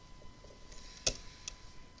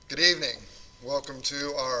Good evening. Welcome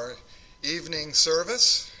to our evening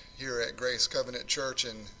service here at Grace Covenant Church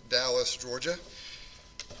in Dallas, Georgia.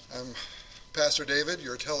 I'm Pastor David,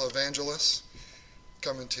 your televangelist,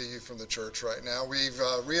 coming to you from the church right now. We've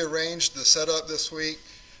rearranged the setup this week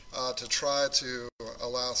to try to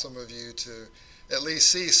allow some of you to at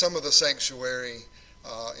least see some of the sanctuary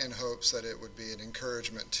in hopes that it would be an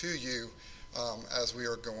encouragement to you as we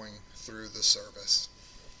are going through the service.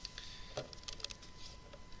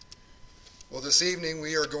 Well, this evening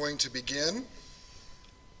we are going to begin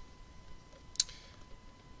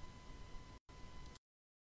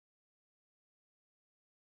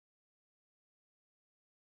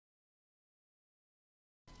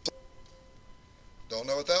Don't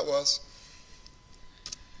know what that was.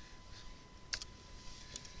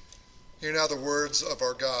 Hear now the words of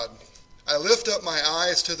our God. I lift up my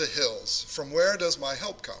eyes to the hills. From where does my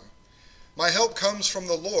help come? My help comes from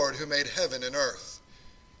the Lord who made heaven and earth.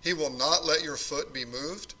 He will not let your foot be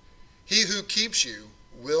moved. He who keeps you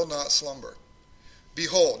will not slumber.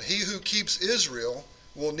 Behold, he who keeps Israel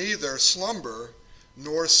will neither slumber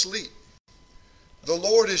nor sleep. The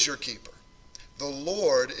Lord is your keeper. The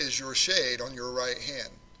Lord is your shade on your right hand.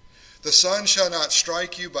 The sun shall not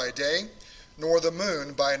strike you by day, nor the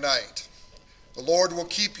moon by night. The Lord will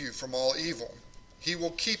keep you from all evil. He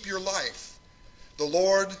will keep your life. The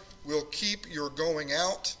Lord will keep your going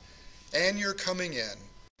out and your coming in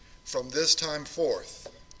from this time forth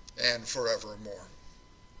and forevermore.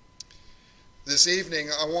 This evening,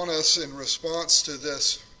 I want us, in response to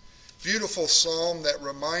this beautiful psalm that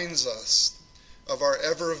reminds us of our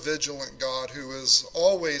ever-vigilant God who is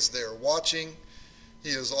always there watching,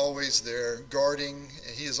 he is always there guarding,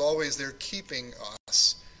 and he is always there keeping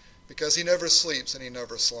us because he never sleeps and he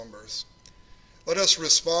never slumbers. Let us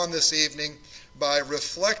respond this evening by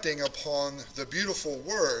reflecting upon the beautiful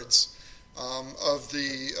words of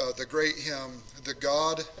the great hymn, The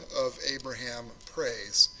God of Abraham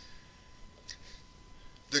Praise.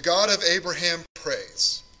 The God of Abraham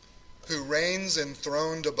praise, who reigns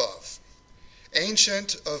enthroned above,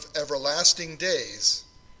 ancient of everlasting days,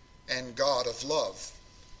 and God of love.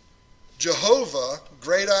 Jehovah,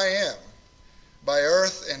 great I am, by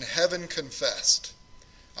earth and heaven confessed.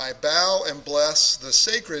 I bow and bless the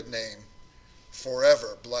sacred name,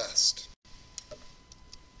 forever blessed.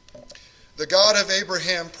 The God of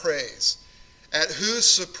Abraham praise, at whose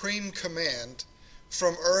supreme command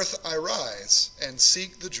from earth I rise and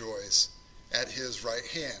seek the joys at his right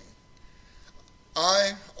hand.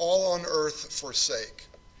 I all on earth forsake,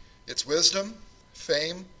 its wisdom,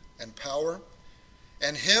 fame, and power,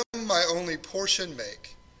 and him my only portion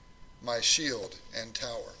make, my shield and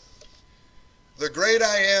tower. The great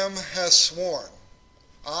I am has sworn,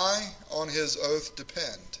 I on his oath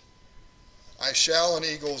depend. I shall on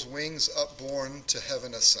eagle's wings upborne to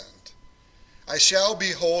heaven ascend. I shall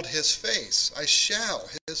behold his face, I shall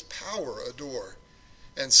his power adore,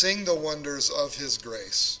 and sing the wonders of his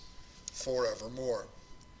grace forevermore.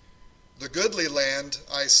 The goodly land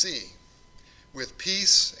I see, with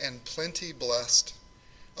peace and plenty blessed,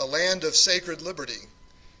 a land of sacred liberty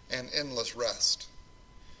and endless rest.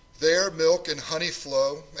 There milk and honey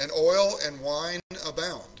flow, and oil and wine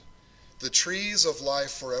abound. The trees of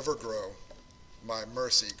life forever grow, my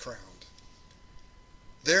mercy crowned.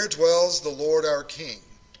 There dwells the Lord our King,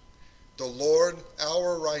 the Lord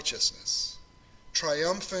our righteousness,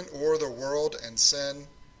 triumphant o'er the world and sin,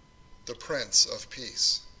 the Prince of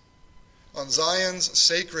Peace. On Zion's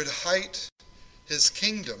sacred height, his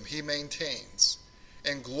kingdom he maintains,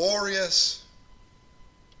 and glorious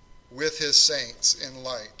with his saints in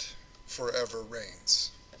light forever reigns.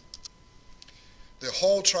 The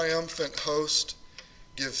whole triumphant host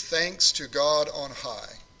give thanks to God on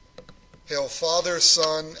high. Hail Father,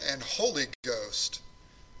 Son, and Holy Ghost,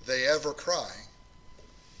 they ever cry.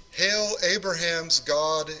 Hail Abraham's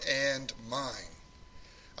God and mine.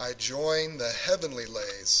 I join the heavenly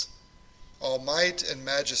lays. All might and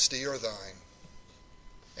majesty are thine,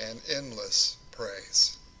 and endless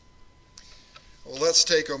praise. Well, let's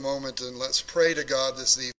take a moment and let's pray to God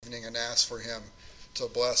this evening and ask for him to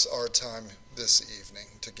bless our time this evening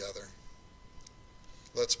together.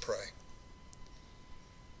 Let's pray.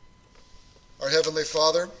 Our Heavenly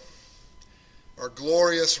Father, our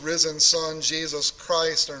glorious risen Son, Jesus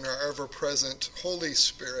Christ, and our ever-present Holy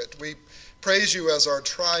Spirit, we praise you as our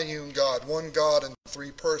triune God, one God in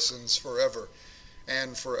three persons forever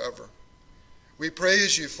and forever. We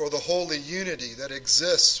praise you for the holy unity that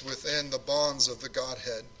exists within the bonds of the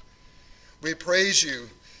Godhead. We praise you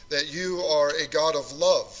that you are a God of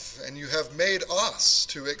love, and you have made us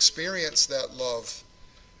to experience that love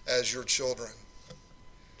as your children.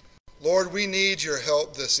 Lord, we need your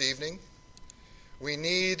help this evening. We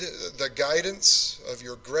need the guidance of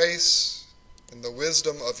your grace and the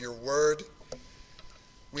wisdom of your word.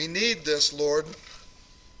 We need this, Lord,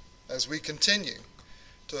 as we continue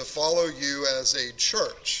to follow you as a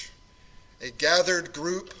church, a gathered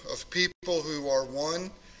group of people who are one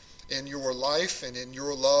in your life and in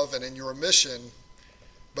your love and in your mission,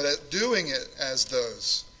 but at doing it as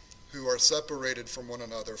those who are separated from one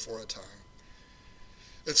another for a time.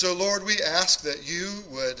 And so, Lord, we ask that you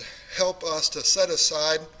would help us to set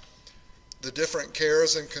aside the different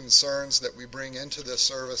cares and concerns that we bring into this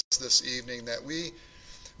service this evening, that we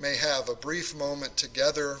may have a brief moment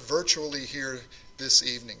together virtually here this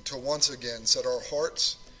evening to once again set our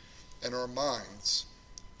hearts and our minds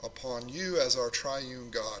upon you as our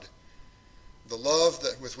triune God, the love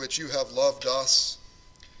with which you have loved us,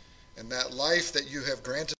 and that life that you have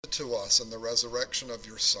granted to us in the resurrection of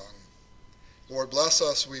your Son. Lord, bless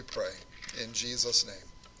us, we pray, in Jesus' name.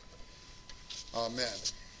 Amen.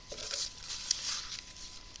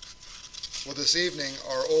 Well, this evening,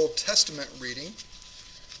 our Old Testament reading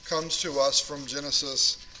comes to us from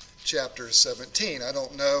Genesis chapter 17. I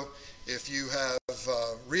don't know if you have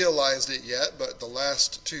realized it yet, but the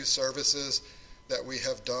last two services that we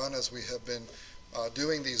have done as we have been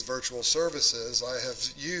doing these virtual services, I have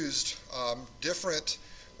used different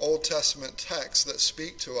Old Testament texts that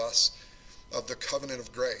speak to us of the covenant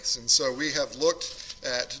of grace. And so we have looked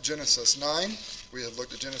at Genesis 9, we have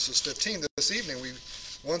looked at Genesis 15. This evening we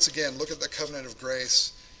once again look at the covenant of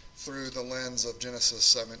grace through the lens of Genesis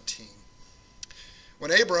 17.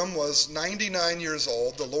 When Abram was 99 years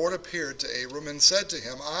old, the Lord appeared to Abram and said to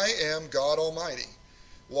him, I am God Almighty.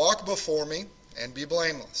 Walk before me and be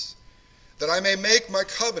blameless, that I may make my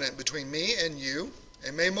covenant between me and you,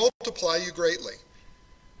 and may multiply you greatly.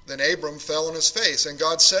 Then Abram fell on his face, and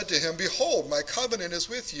God said to him, Behold, my covenant is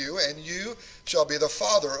with you, and you shall be the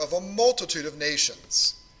father of a multitude of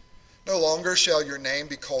nations. No longer shall your name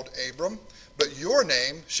be called Abram, but your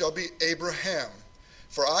name shall be Abraham,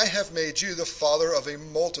 for I have made you the father of a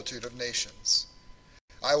multitude of nations.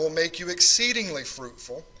 I will make you exceedingly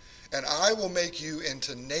fruitful, and I will make you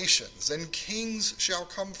into nations, and kings shall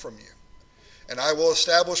come from you. And I will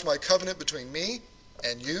establish my covenant between me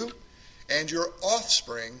and you, and your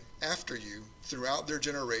offspring after you throughout their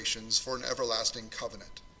generations for an everlasting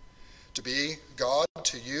covenant, to be God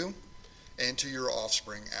to you and to your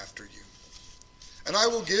offspring after you. And I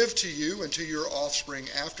will give to you and to your offspring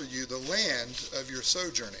after you the land of your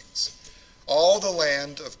sojournings, all the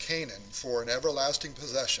land of Canaan for an everlasting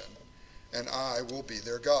possession, and I will be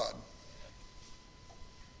their God.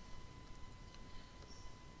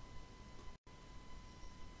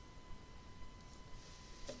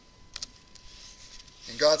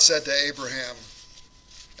 And God said to Abraham,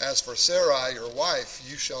 As for Sarai, your wife,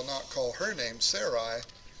 you shall not call her name Sarai,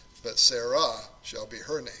 but Sarah shall be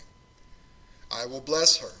her name. I will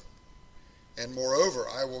bless her, and moreover,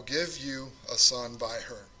 I will give you a son by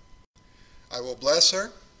her. I will bless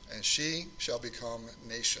her, and she shall become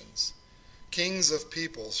nations. Kings of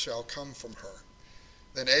peoples shall come from her.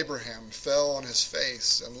 Then Abraham fell on his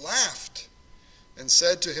face and laughed, and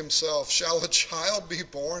said to himself, Shall a child be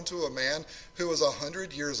born to a man who is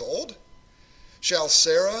 100 years old? Shall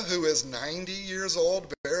Sarah, who is 90 years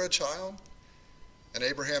old, bear a child? And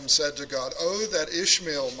Abraham said to God, Oh, that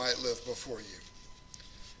Ishmael might live before you.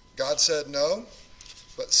 God said, No,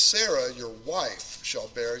 but Sarah, your wife, shall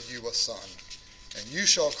bear you a son, and you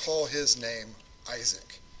shall call his name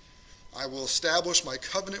Isaac. I will establish my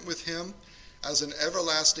covenant with him as an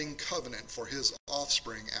everlasting covenant for his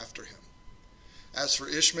offspring after him. As for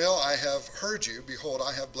Ishmael, I have heard you. Behold,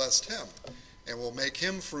 I have blessed him, and will make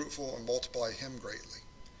him fruitful and multiply him greatly.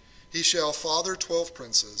 He shall father 12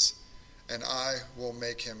 princes, and I will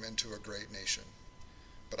make him into a great nation.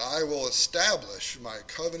 But I will establish my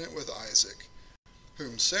covenant with Isaac,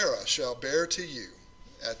 whom Sarah shall bear to you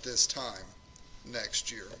at this time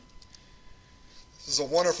next year. This is a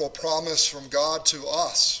wonderful promise from God to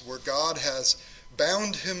us, where God has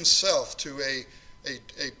bound himself to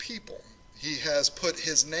a people. He has put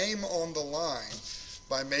his name on the line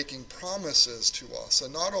by making promises to us,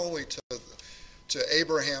 and not only to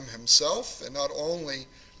Abraham himself, and not only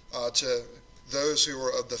to those who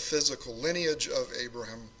are of the physical lineage of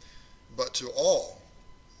Abraham, but to all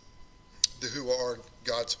who are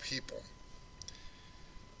God's people.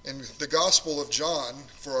 In the Gospel of John,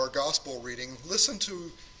 for our gospel reading, listen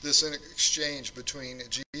to this exchange between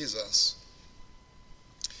Jesus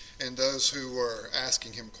and those who were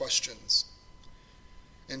asking him questions.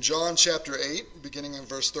 In John chapter 8, beginning in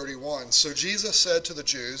verse 31, So Jesus said to the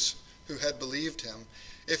Jews who had believed him,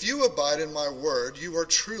 "If you abide in my word, you are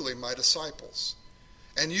truly my disciples,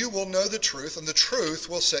 and you will know the truth, and the truth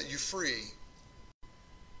will set you free."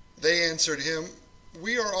 They answered him,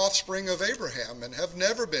 "We are offspring of Abraham and have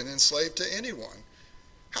never been enslaved to anyone.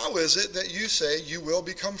 How is it that you say you will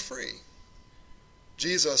become free?"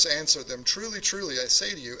 Jesus answered them, "Truly, truly, I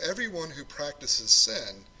say to you, everyone who practices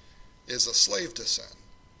sin is a slave to sin.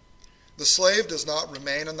 The slave does not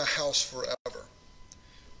remain in the house forever.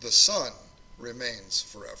 The Son remains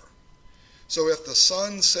forever. So if the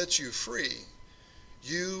Son sets you free,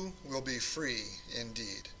 you will be free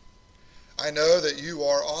indeed. I know that you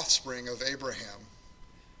are offspring of Abraham,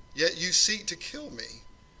 yet you seek to kill me,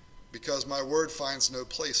 because my word finds no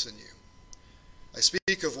place in you. I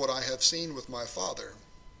speak of what I have seen with my Father,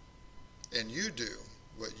 and you do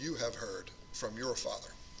what you have heard from your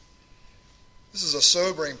father." This is a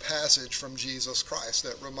sobering passage from Jesus Christ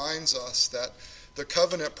that reminds us that the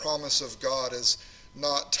covenant promise of God is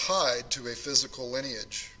not tied to a physical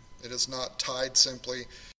lineage. It is not tied simply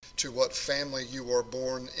to what family you are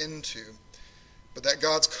born into, but that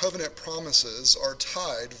God's covenant promises are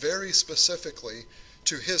tied very specifically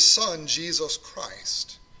to his Son, Jesus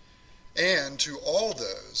Christ, and to all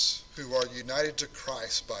those who are united to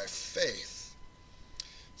Christ by faith.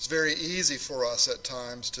 It's very easy for us at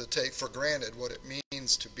times to take for granted what it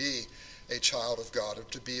means to be a child of God, or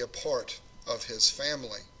to be a part of his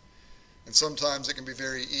family. And sometimes it can be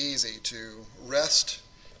very easy to rest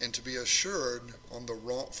and to be assured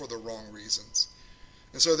for the wrong reasons.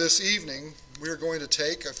 And so this evening, we're going to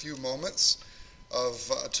take a few moments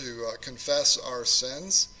to confess our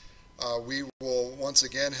sins. We will once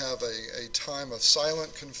again have a time of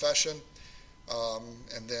silent confession,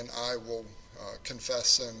 and then I will confess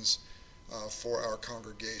sins for our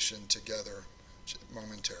congregation together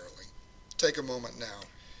momentarily. Take a moment now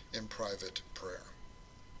in private prayer.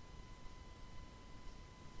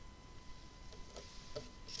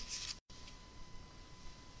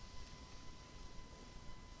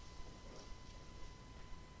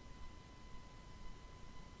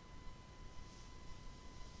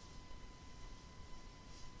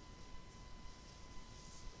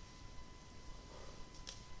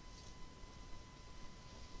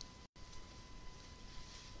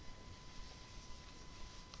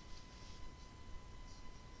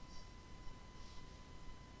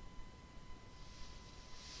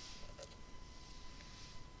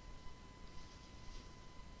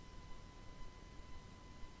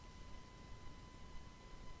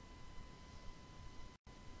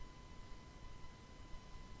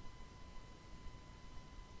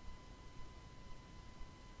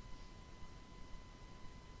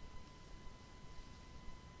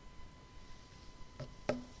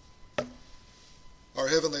 Our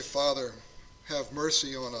Heavenly Father, have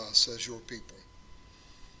mercy on us as your people.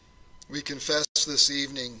 We confess this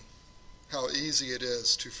evening how easy it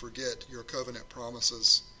is to forget your covenant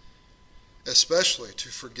promises, especially to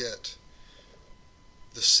forget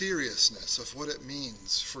the seriousness of what it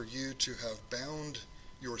means for you to have bound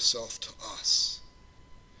yourself to us,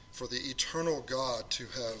 for the eternal God to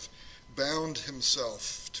have bound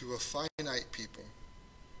himself to a finite people,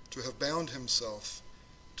 to have bound himself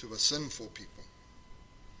to a sinful people.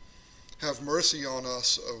 Have mercy on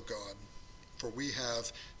us, O God, for we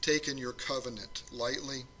have taken your covenant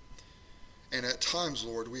lightly, and at times,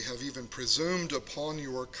 Lord, we have even presumed upon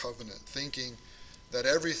your covenant, thinking that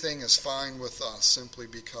everything is fine with us simply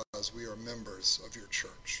because we are members of your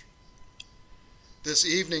church. This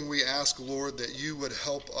evening we ask, Lord, that you would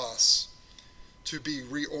help us to be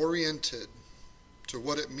reoriented to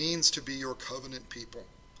what it means to be your covenant people,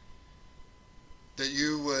 that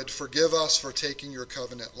you would forgive us for taking your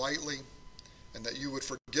covenant lightly, and that you would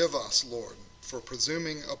forgive us, Lord, for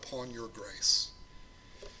presuming upon your grace.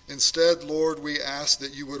 Instead, Lord, we ask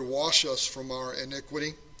that you would wash us from our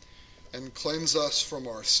iniquity and cleanse us from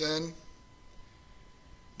our sin,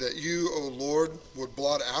 that you, O Lord, would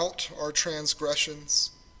blot out our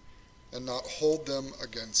transgressions and not hold them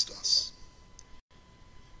against us.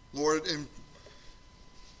 Lord,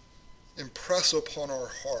 impress upon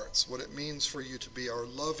our hearts what it means for you to be our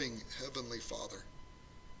loving Heavenly Father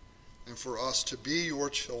and for us to be your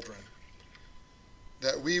children,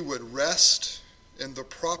 that we would rest in the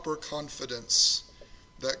proper confidence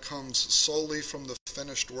that comes solely from the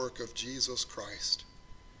finished work of Jesus Christ,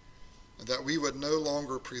 and that we would no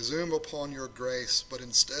longer presume upon your grace, but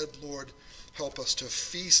instead, Lord, help us to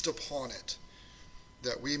feast upon it,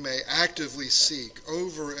 that we may actively seek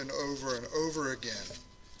over and over and over again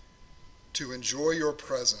to enjoy your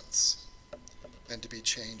presence and to be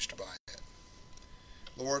changed by it.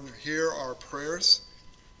 Lord, hear our prayers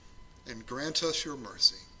and grant us your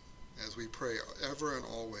mercy. as we pray ever and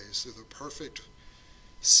always through the perfect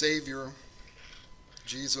Savior,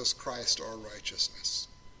 Jesus Christ, our righteousness.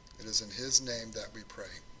 It is in his name that we pray.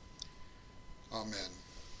 Amen.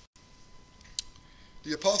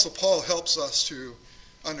 The Apostle Paul helps us to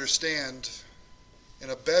understand in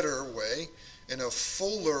a better way, in a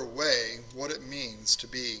fuller way, what it means to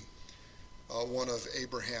be one of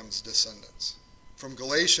Abraham's descendants. From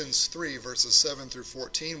Galatians 3, verses 7 through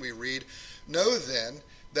 14, we read, "Know then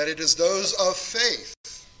that it is those of faith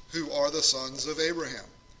who are the sons of Abraham.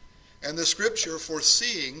 And the Scripture,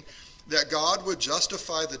 foreseeing that God would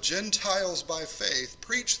justify the Gentiles by faith,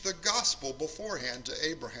 preached the gospel beforehand to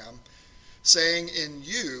Abraham, saying, 'In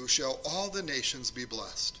you shall all the nations be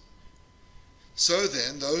blessed.' So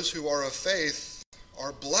then, those who are of faith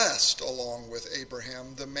are blessed along with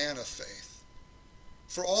Abraham, the man of faith.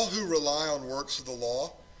 For all who rely on works of the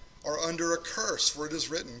law are under a curse, for it is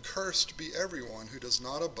written, 'Cursed be everyone who does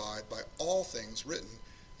not abide by all things written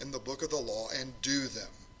in the book of the law and do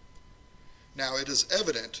them.' Now it is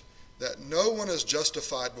evident that no one is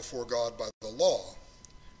justified before God by the law,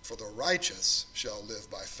 for the righteous shall live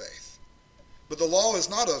by faith. But the law is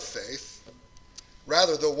not of faith.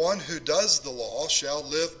 Rather, the one who does the law shall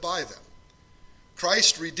live by them.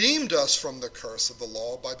 Christ redeemed us from the curse of the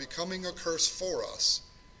law by becoming a curse for us.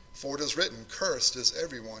 For it is written, 'Cursed is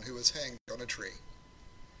everyone who is hanged on a tree.'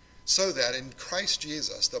 So that in Christ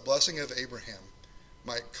Jesus the blessing of Abraham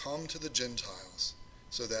might come to the Gentiles,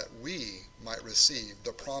 so that we might receive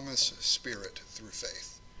the promised Spirit through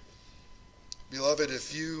faith." Beloved,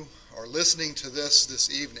 if you are listening to this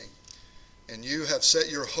evening, and you have set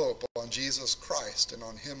your hope on Jesus Christ and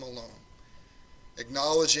on him alone,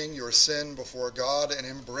 acknowledging your sin before God and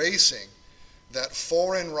embracing that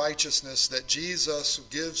foreign righteousness that Jesus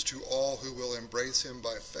gives to all who will embrace him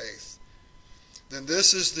by faith, then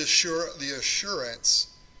this is the assurance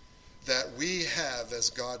that we have as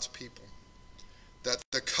God's people, that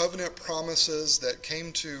the covenant promises that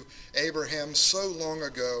came to Abraham so long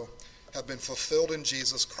ago have been fulfilled in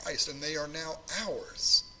Jesus Christ, and they are now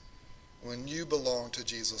ours when you belong to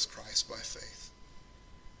Jesus Christ by faith.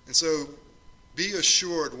 And so be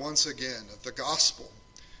assured once again of the gospel,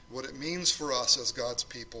 what it means for us as God's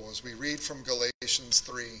people, as we read from Galatians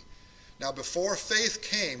 3. "Now before faith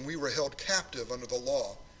came, we were held captive under the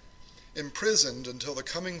law, imprisoned until the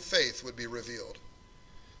coming faith would be revealed.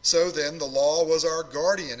 So then the law was our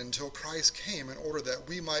guardian until Christ came, in order that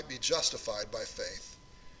we might be justified by faith.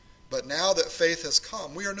 But now that faith has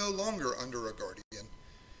come, we are no longer under a guardian.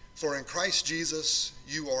 For in Christ Jesus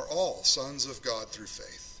you are all sons of God through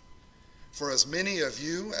faith. For as many of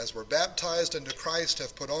you as were baptized into Christ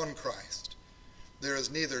have put on Christ. There is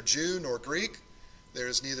neither Jew nor Greek, there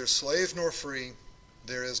is neither slave nor free,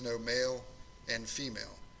 there is no male and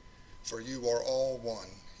female, for you are all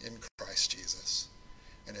one in Christ Jesus.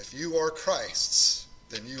 And if you are Christ's,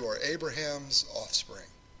 then you are Abraham's offspring,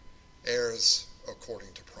 heirs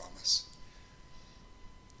according to promise."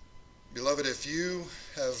 Beloved, if you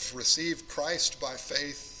have received Christ by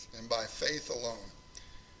faith and by faith alone,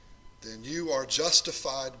 then you are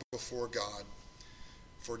justified before God.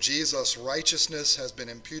 For Jesus' righteousness has been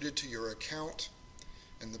imputed to your account,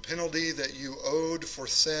 and the penalty that you owed for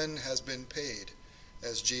sin has been paid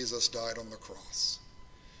as Jesus died on the cross.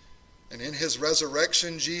 And in his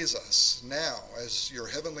resurrection, Jesus, now as your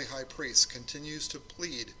heavenly high priest, continues to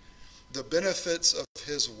plead the benefits of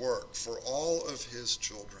his work for all of his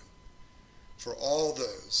children, for all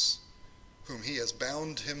those whom he has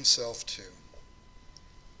bound himself to.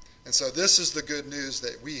 And so this is the good news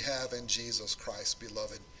that we have in Jesus Christ,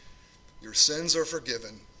 beloved. Your sins are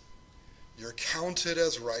forgiven, you're counted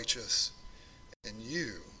as righteous, and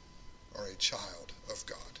you are a child of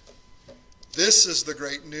God. This is the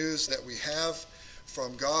great news that we have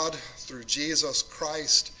from God through Jesus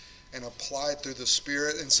Christ and applied through the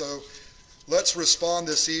Spirit. And so let's respond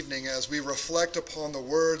this evening as we reflect upon the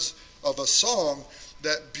words of a song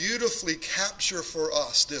that beautifully capture for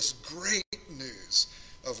us this great news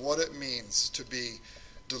of what it means to be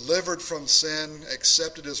delivered from sin,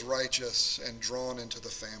 accepted as righteous, and drawn into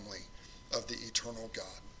the family of the eternal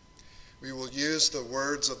God. We will use the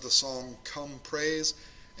words of the song, "Come Praise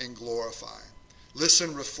and Glorify."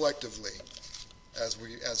 Listen reflectively as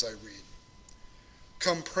I read.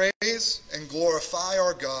 "Come praise and glorify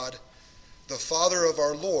our God, the Father of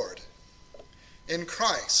our Lord. In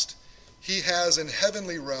Christ, he has in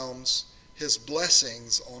heavenly realms his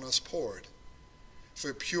blessings on us poured.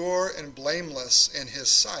 For pure and blameless in his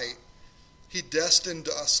sight, he destined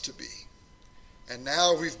us to be. And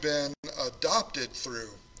now we've been adopted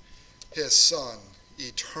through his Son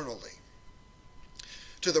eternally.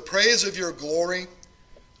 To the praise of your glory,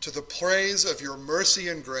 to the praise of your mercy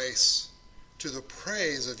and grace, to the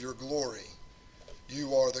praise of your glory.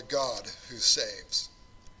 You are the God who saves.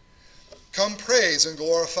 Come praise and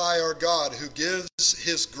glorify our God who gives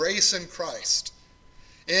his grace in Christ.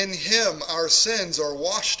 In him our sins are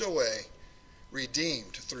washed away,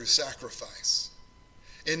 redeemed through sacrifice.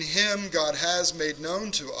 In him God has made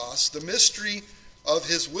known to us the mystery of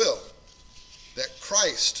his will, that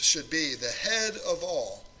Christ should be the head of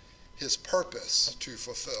all, his purpose to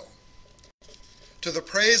fulfill. To the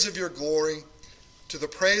praise of your glory, to the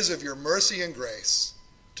praise of your mercy and grace,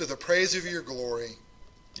 to the praise of your glory,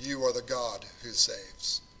 you are the God who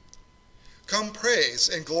saves. Come praise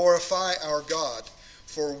and glorify our God,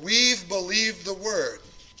 for we've believed the word,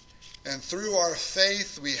 and through our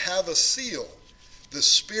faith we have a seal, the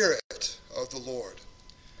Spirit of the Lord.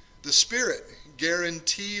 The Spirit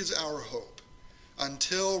guarantees our hope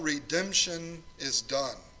until redemption is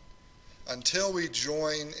done, until we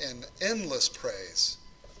join in endless praise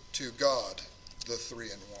to God, the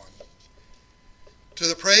three-in-one. To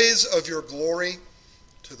the praise of your glory,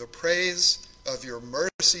 to the praise of your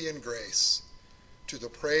mercy and grace, to the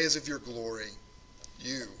praise of your glory,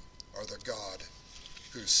 you are the God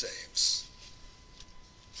who saves.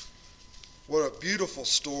 What a beautiful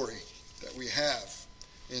story that we have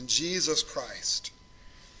in Jesus Christ,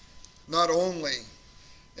 not only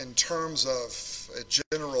in terms of a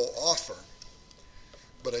general offer,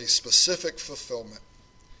 but a specific fulfillment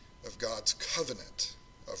of God's covenant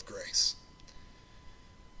of grace.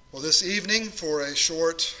 Well, this evening, for a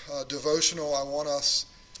short devotional, I want us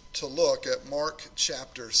to look at Mark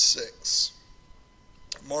chapter 6.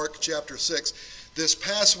 Mark chapter 6. This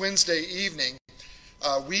past Wednesday evening,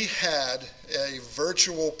 we had a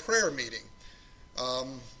virtual prayer meeting.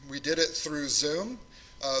 We did it through Zoom.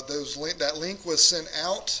 That link was sent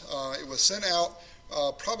out. It was sent out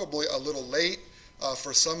probably a little late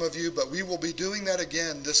for some of you, but we will be doing that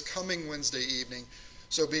again this coming Wednesday evening.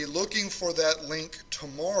 So be looking for that link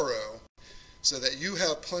tomorrow so that you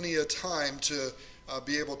have plenty of time to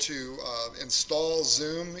be able to install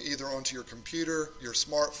Zoom either onto your computer, your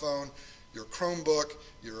smartphone, your Chromebook,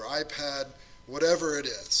 your iPad, whatever it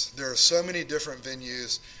is. There are so many different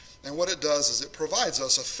venues, and what it does is it provides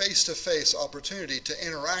us a face-to-face opportunity to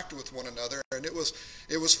interact with one another, and it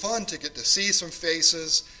was fun to get to see some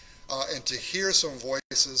faces and to hear some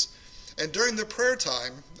voices. And during the prayer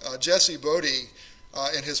time, Jesse Bodie,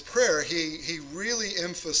 in his prayer, he really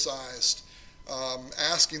emphasized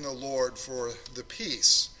asking the Lord for the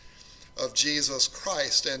peace of Jesus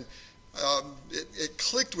Christ, and it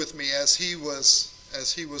clicked with me as he was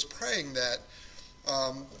praying that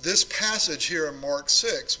this passage here in Mark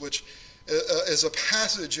 6, which is a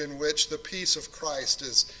passage in which the peace of Christ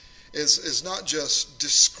is not just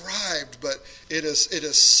described, but it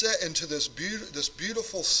is set into this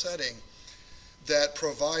beautiful setting that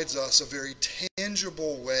provides us a very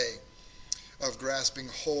tangible way of grasping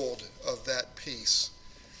hold of that peace.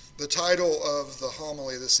 The title of the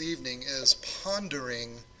homily this evening is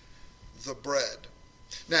Pondering the Bread.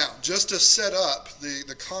 Now, just to set up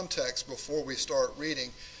the context before we start reading,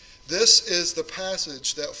 this is the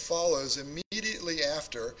passage that follows immediately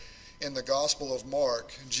after, in the Gospel of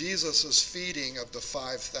Mark, Jesus' feeding of the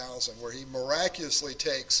 5,000, where he miraculously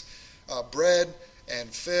takes bread and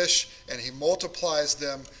fish, and he multiplies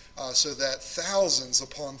them so that thousands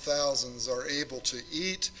upon thousands are able to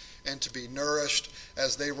eat and to be nourished,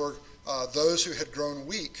 as they were those who had grown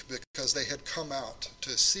weak because they had come out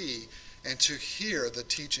to see and to hear the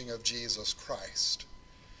teaching of Jesus Christ.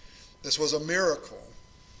 This was a miracle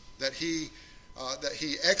that he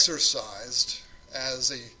exercised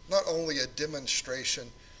as not only a demonstration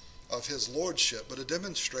of his lordship, but a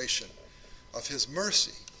demonstration of his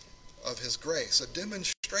mercy, of his grace, a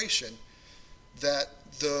demonstration that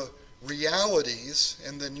the realities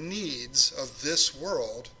and the needs of this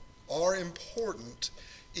world are important,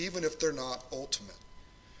 even if they're not ultimate.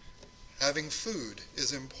 Having food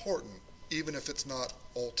is important, even if it's not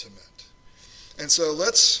ultimate. And so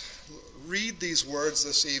let's read these words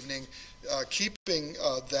this evening, keeping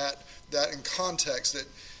that in context, that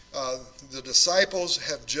the disciples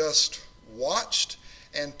have just watched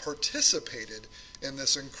and participated in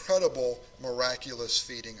this incredible, miraculous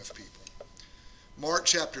feeding of people. Mark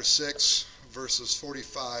chapter 6, verses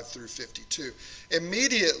 45 through 52.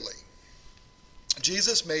 Immediately,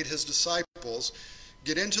 Jesus made his disciples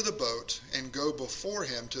get into the boat and go before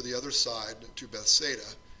him to the other side, to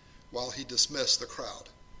Bethsaida, while he dismissed the crowd.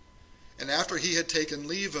 And after he had taken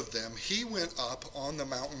leave of them, he went up on the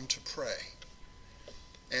mountain to pray.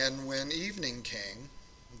 And when evening came,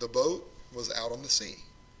 the boat was out on the sea,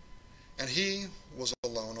 and he was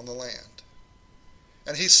alone on the land.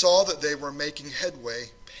 and he saw that they were making headway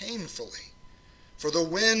painfully, for the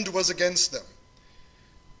wind was against them.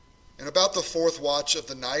 And about the fourth watch of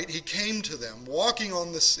the night he came to them, walking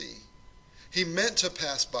on the sea. He meant to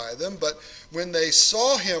pass by them, but when they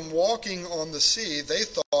saw him walking on the sea, they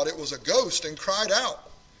thought it was a ghost and cried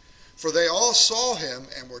out, for they all saw him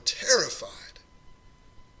and were terrified.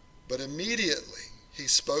 But immediately he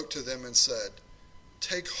spoke to them and said,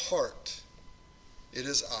 "Take heart, it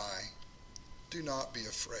is I. Do not be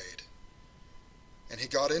afraid." And he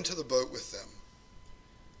got into the boat with them,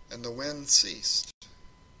 and the wind ceased,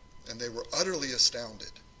 and they were utterly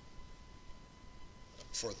astounded,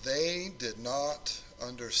 for they did not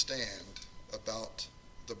understand about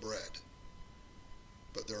the bread,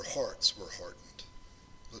 but their hearts were hardened.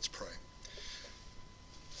 Let's pray.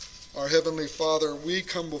 Our Heavenly Father, we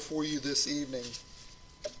come before you this evening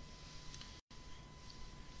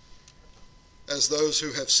as those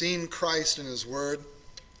who have seen Christ in his word,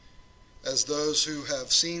 as those who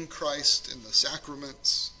have seen Christ in the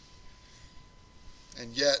sacraments,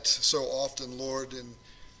 and yet so often, Lord, in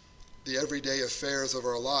the everyday affairs of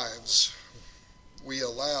our lives, we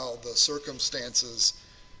allow the circumstances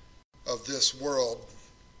of this world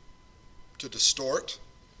to distort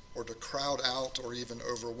or to crowd out or even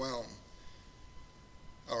overwhelm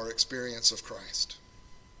our experience of Christ.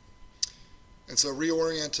 And so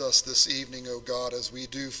reorient us this evening, O God, as we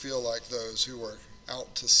do feel like those who are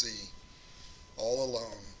out to sea, all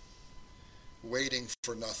alone, waiting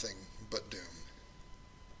for nothing but doom.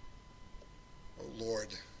 O Lord,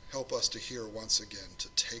 help us to hear once again to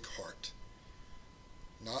take heart,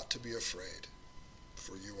 not to be afraid,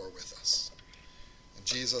 for you are with us. In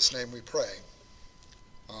Jesus' name we pray.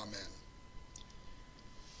 Amen.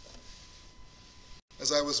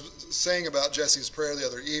 As I was saying about Jesse's prayer the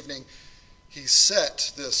other evening, he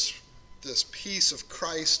set this peace of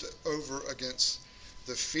Christ over against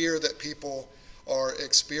the fear that people are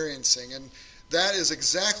experiencing. And that is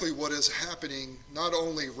exactly what is happening not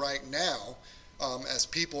only right now, as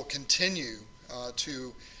people continue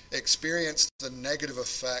to experience the negative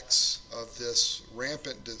effects of this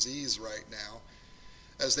rampant disease right now.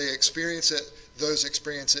 As they experience it, those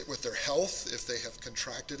experience it with their health if they have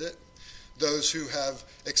contracted it. Those who have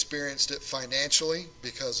experienced it financially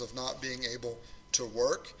because of not being able to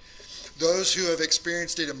work. Those who have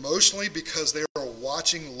experienced it emotionally because they are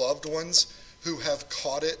watching loved ones who have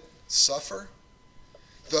caught it suffer.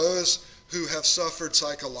 Those who have suffered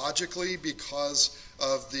psychologically because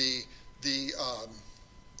of the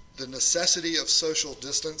necessity of social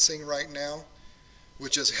distancing right now,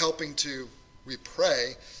 which is helping to, we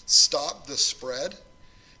pray, stop the spread.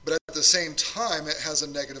 But at the same time, it has a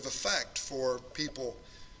negative effect for people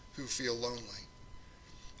who feel lonely.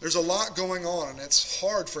 There's a lot going on, and it's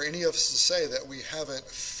hard for any of us to say that we haven't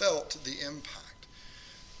felt the impact.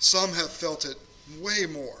 Some have felt it way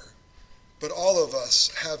more, but all of us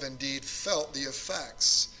have indeed felt the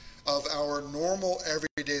effects of our normal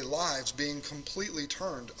everyday lives being completely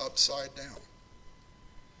turned upside down.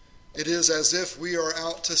 It is as if we are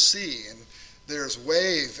out to sea and there's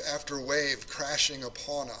wave after wave crashing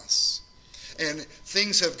upon us. And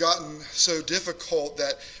things have gotten so difficult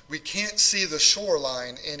that we can't see the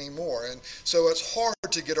shoreline anymore. And so it's hard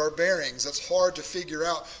to get our bearings. It's hard to figure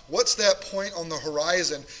out what's that point on the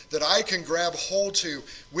horizon that I can grab hold to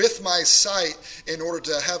with my sight in order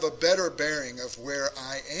to have a better bearing of where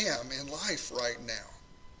I am in life right now.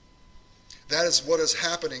 That is what is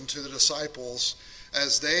happening to the disciples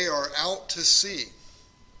as they are out to sea.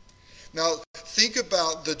 Now, think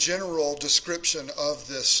about the general description of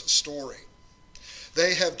this story.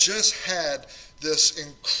 They have just had this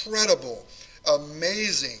incredible,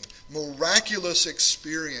 amazing, miraculous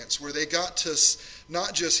experience where they got to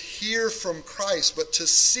not just hear from Christ, but to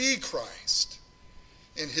see Christ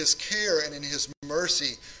in his care and in his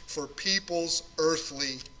mercy for people's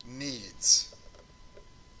earthly needs.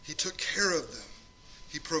 He took care of them.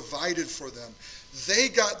 He provided for them. They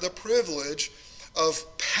got the privilege of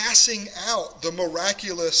passing out the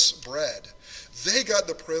miraculous bread. They got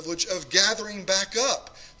the privilege of gathering back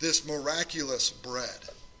up this miraculous bread.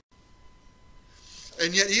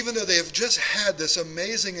 And yet, even though they have just had this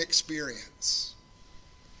amazing experience,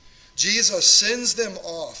 Jesus sends them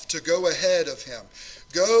off to go ahead of him.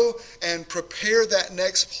 Go and prepare that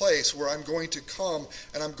next place where I'm going to come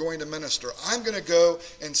and I'm going to minister. I'm going to go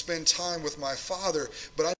and spend time with my Father,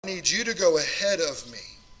 but I need you to go ahead of me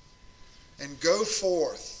and go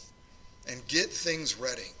forth and get things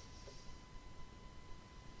ready.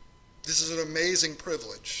 This is an amazing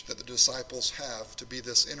privilege that the disciples have, to be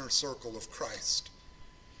this inner circle of Christ,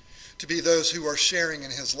 to be those who are sharing in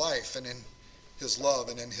his life and in his love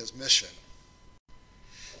and in his mission.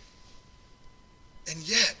 And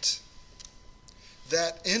yet,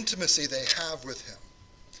 that intimacy they have with him,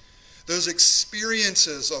 those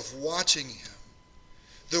experiences of watching him,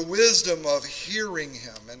 the wisdom of hearing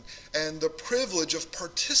him, and the privilege of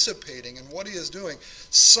participating in what he is doing,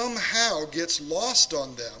 somehow gets lost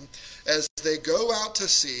on them as they go out to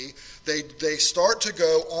sea. They start to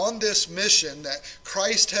go on this mission that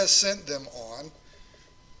Christ has sent them on.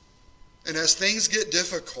 And as things get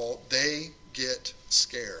difficult, they get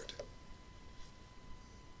scared.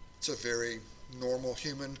 It's a very normal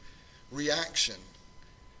human reaction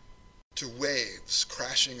to waves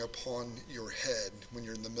crashing upon your head when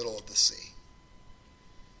you're in the middle of the sea,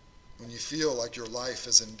 when you feel like your life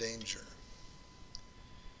is in danger.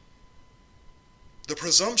 The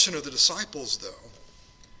presumption of the disciples, though,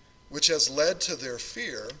 which has led to their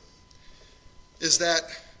fear, is that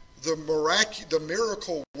the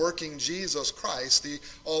miracle-working Jesus Christ, the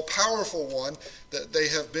all-powerful one that they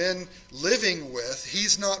have been living with,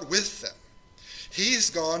 he's not with them. He's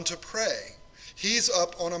gone to pray. He's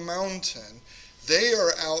up on a mountain. They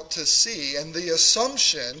are out to sea. And the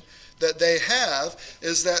assumption that they have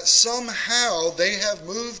is that somehow they have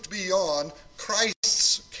moved beyond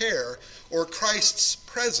Christ's care or Christ's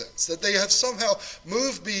presence, that they have somehow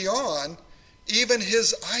moved beyond even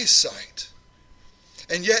his eyesight.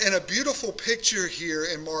 And yet in a beautiful picture here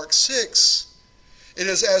in Mark 6, it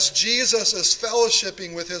is as Jesus is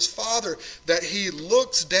fellowshipping with his Father that he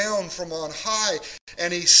looks down from on high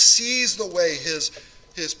and he sees the way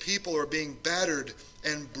his people are being battered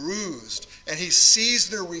and bruised. And he sees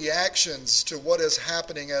their reactions to what is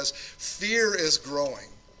happening as fear is growing.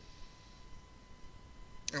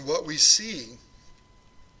 And what we see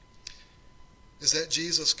is that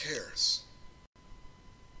Jesus cares.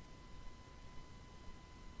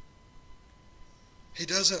 He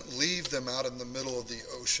doesn't leave them out in the middle of the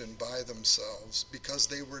ocean by themselves, because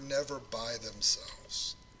they were never by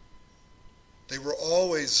themselves. They were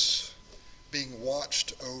always being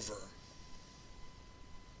watched over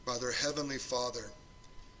by their Heavenly Father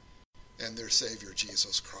and their Savior,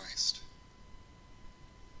 Jesus Christ.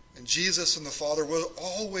 And Jesus and the Father were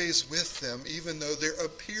always with them, even though there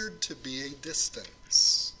appeared to be a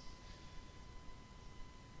distance.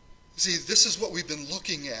 See, this is what we've been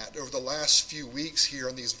looking at over the last few weeks here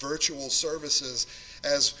in these virtual services,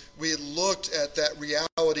 as we looked at that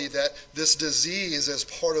reality that this disease is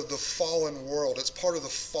part of the fallen world. It's part of the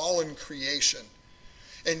fallen creation.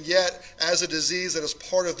 And yet, as a disease that is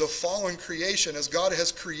part of the fallen creation, as God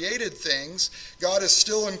has created things, God is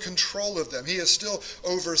still in control of them. He is still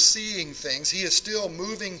overseeing things. He is still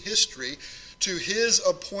moving history to his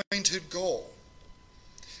appointed goal.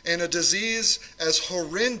 And a disease as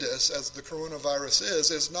horrendous as the coronavirus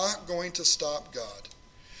is not going to stop God.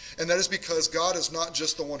 And that is because God is not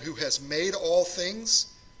just the one who has made all things.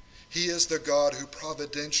 He is the God who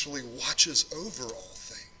providentially watches over all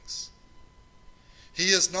things. He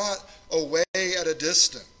is not away at a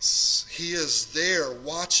distance. He is there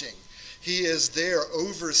watching. He is there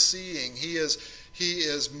overseeing. He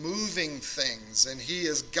is moving things, and he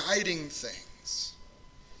is guiding things.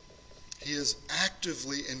 He is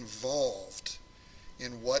actively involved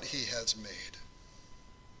in what he has made.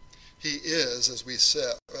 He is, as we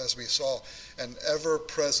saw, an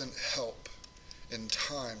ever-present help in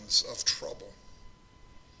times of trouble.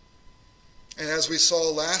 And as we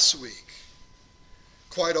saw last week,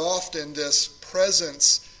 quite often this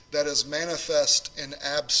presence that is manifest in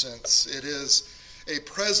absence, it is a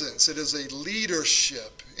presence, it is a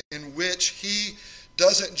leadership in which he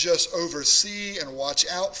doesn't just oversee and watch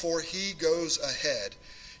out for, he goes ahead.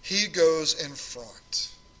 He goes in front.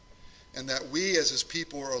 And that we as his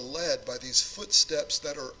people are led by these footsteps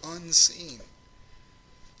that are unseen.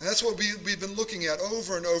 And that's what we've been looking at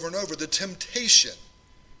over and over and over, the temptation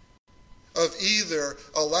of either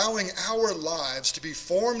allowing our lives to be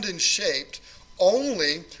formed and shaped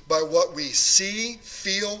only by what we see,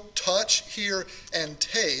 feel, touch, hear, and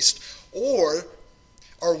taste, or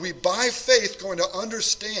are we by faith going to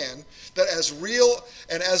understand that as real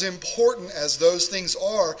and as important as those things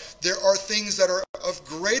are, there are things that are of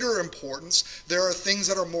greater importance, there are things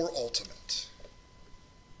that are more ultimate.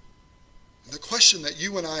 And the question that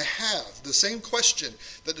you and I have, the same question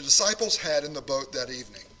that the disciples had in the boat that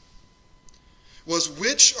evening, was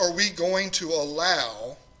which are we going to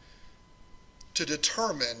allow to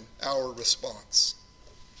determine our response?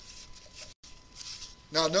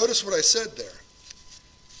 Now notice what I said there.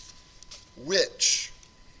 Which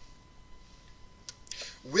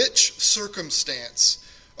circumstance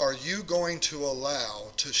are you going to allow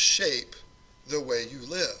to shape the way you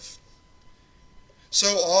live? So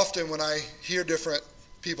often when I hear different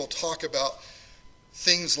people talk about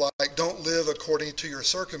things like don't live according to your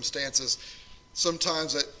circumstances,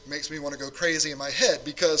 sometimes it makes me want to go crazy in my head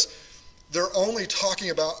because they're only talking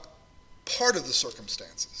about part of the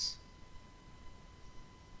circumstances.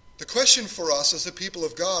 The question for us as the people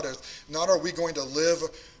of God is not are we going to live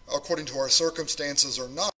according to our circumstances or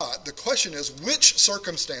not. The question is which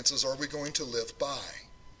circumstances are we going to live by?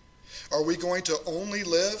 Are we going to only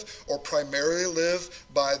live or primarily live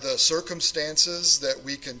by the circumstances that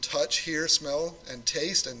we can touch, hear, smell, and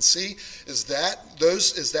taste and see? Is that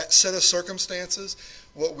set of circumstances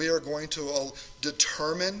what we are going to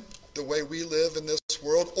determine the way we live in this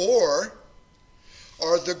world? Or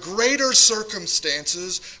are the greater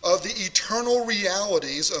circumstances of the eternal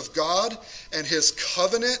realities of God and his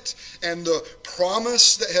covenant and the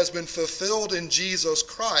promise that has been fulfilled in Jesus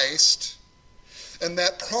Christ, and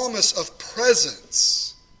that promise of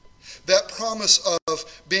presence, that promise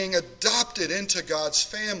of being adopted into God's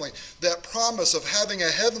family, that promise of having a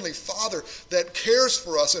heavenly Father that cares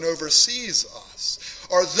for us and oversees us?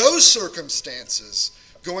 Are those circumstances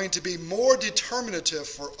going to be more determinative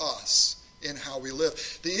for us in how we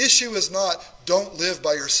live? The issue is not don't live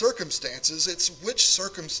by your circumstances, it's which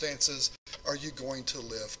circumstances are you going to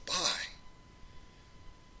live by?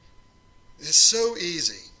 It's so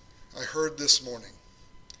easy. I heard this morning,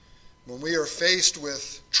 when we are faced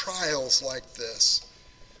with trials like this,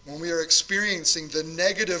 when we are experiencing the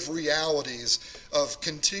negative realities of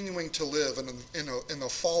continuing to live in a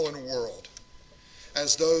fallen world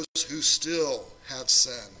as those who still have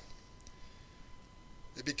sin,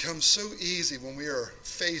 it becomes so easy when we are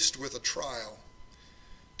faced with a trial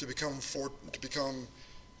to become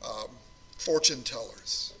fortune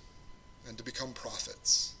tellers and to become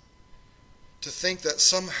prophets. To think that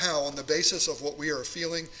somehow on the basis of what we are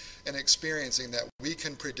feeling and experiencing that we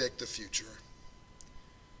can predict the future.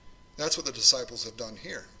 That's what the disciples have done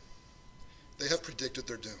here. They have predicted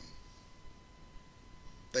their doom.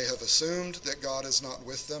 They have assumed that God is not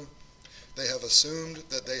with them. They have assumed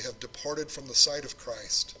that they have departed from the sight of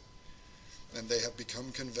Christ. And they have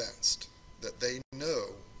become convinced that they know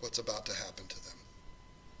what's about to happen to them.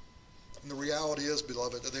 And the reality is,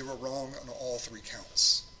 beloved, that they were wrong on all three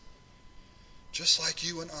counts. Just like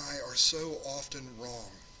you and I are so often wrong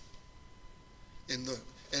in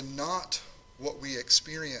not what we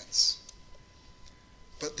experience,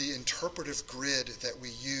 but the interpretive grid that we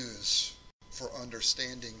use for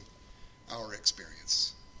understanding our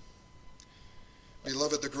experience.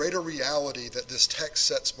 Beloved, the greater reality that this text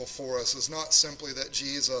sets before us is not simply that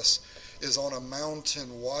Jesus is on a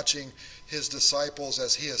mountain watching his disciples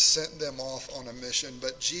as he has sent them off on a mission,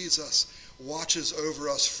 but Jesus watches over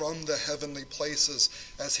us from the heavenly places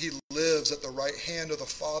as he lives at the right hand of the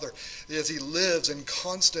Father, as he lives in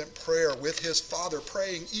constant prayer with his Father,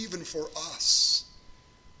 praying even for us.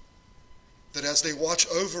 That as they watch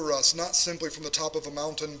over us, not simply from the top of a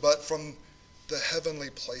mountain, but from the heavenly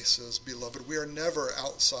places, beloved, we are never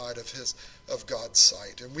outside of God's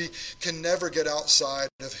sight, and we can never get outside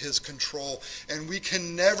of his control, and we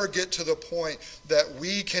can never get to the point that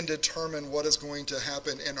we can determine what is going to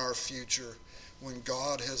happen in our future when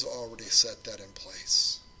God has already set that in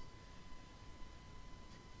place.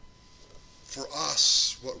 For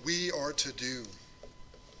us, what we are to do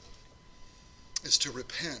is to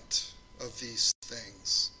repent of these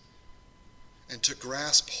things and to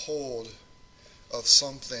grasp hold of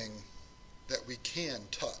something that we can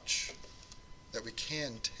touch, that we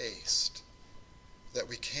can taste, that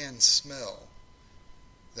we can smell,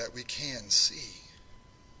 that we can see.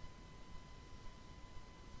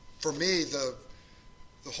 For me, the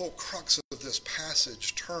whole crux of this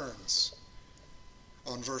passage turns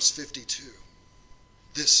on verse 52.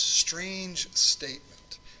 This strange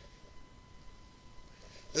statement.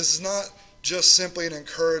 This is not just simply an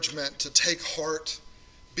encouragement to take heart,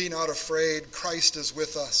 be not afraid, Christ is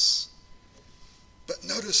with us. But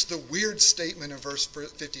notice the weird statement in verse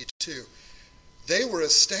 52. They were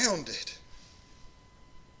astounded.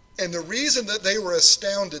 And the reason that they were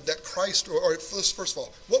astounded that Christ, or first of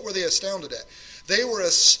all, what were they astounded at? They were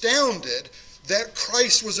astounded that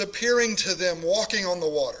Christ was appearing to them walking on the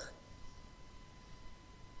water.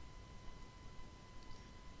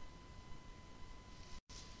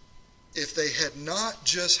 If they had not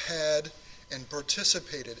just had and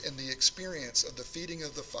participated in the experience of the feeding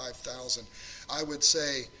of the 5,000, I would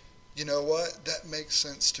say, you know what? That makes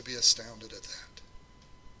sense to be astounded at that.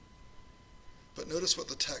 But notice what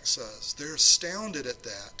the text says. They're astounded at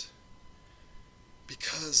that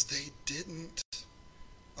because they didn't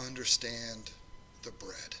understand the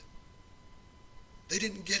bread. They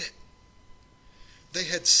didn't get it. They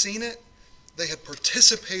had seen it. They had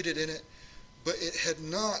participated in it, but it had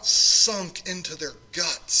not sunk into their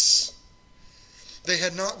guts. They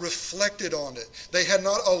had not reflected on it. They had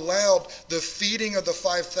not allowed the feeding of the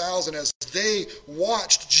 5,000 as they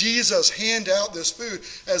watched Jesus hand out this food,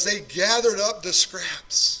 as they gathered up the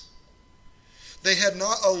scraps. They had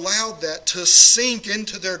not allowed that to sink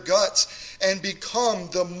into their guts and become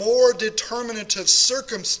the more determinative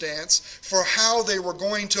circumstance for how they were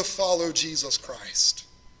going to follow Jesus Christ.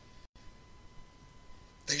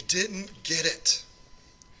 They didn't get it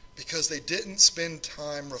because they didn't spend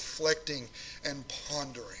time reflecting and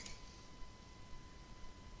pondering.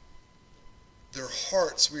 Their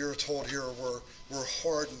hearts, we are told here, were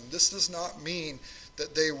hardened. This does not mean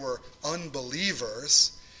that they were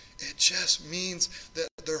unbelievers. It just means that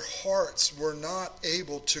their hearts were not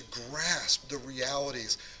able to grasp the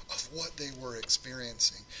realities of what they were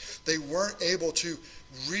experiencing. They weren't able to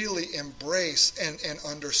really embrace and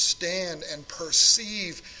understand and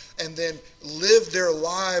perceive and then live their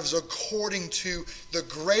lives according to the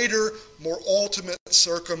greater, more ultimate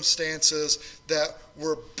circumstances that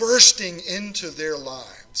were bursting into their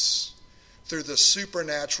lives through the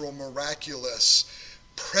supernatural, miraculous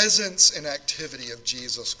presence and activity of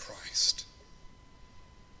Jesus Christ.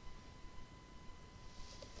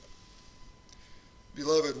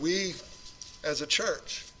 Beloved, we as a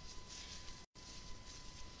church,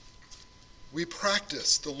 we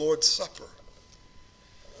practice the Lord's Supper,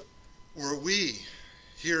 where we,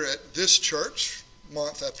 here at this church,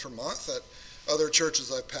 month after month, at other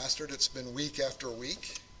churches I've pastored, it's been week after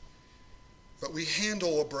week, but we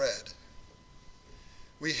handle a bread.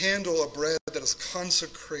 We handle a bread that is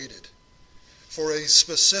consecrated for a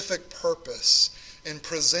specific purpose in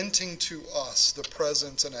presenting to us the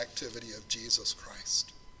presence and activity of Jesus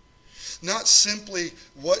Christ. Not simply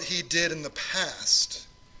what he did in the past,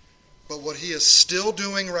 but what he is still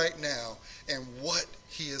doing right now and what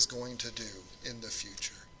he is going to do in the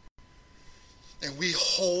future. And we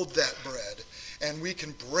hold that bread, and we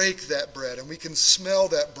can break that bread, and we can smell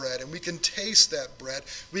that bread, and we can taste that bread.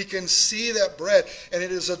 We can see that bread, and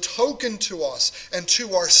it is a token to us and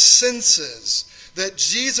to our senses that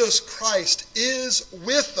Jesus Christ is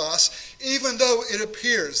with us, even though it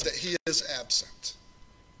appears that he is absent.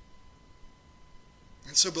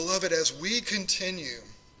 And so, beloved, as we continue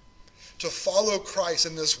to follow Christ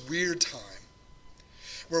in this weird time,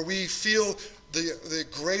 where we feel the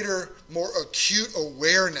greater, more acute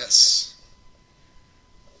awareness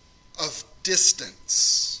of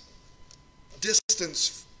distance.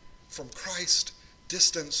 Distance from Christ,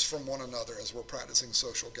 distance from one another as we're practicing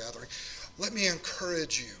social gathering. Let me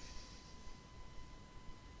encourage you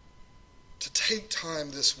to take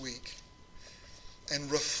time this week and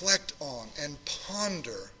reflect on and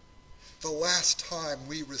ponder the last time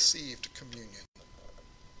we received communion.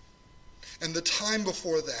 And the time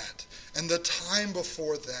before that, and the time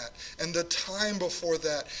before that, and the time before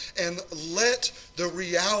that. And let the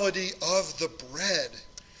reality of the bread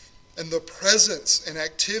and the presence and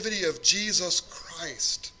activity of Jesus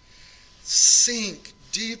Christ sink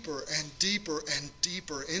deeper and deeper and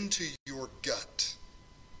deeper into your gut.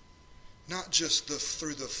 Not just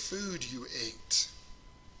through the food you ate,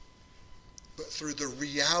 but through the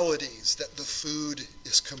realities that the food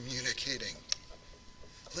is communicating.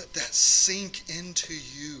 Let that sink into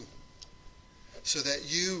you so that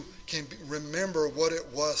you can remember what it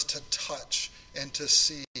was to touch and to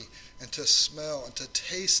see and to smell and to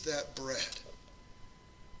taste that bread.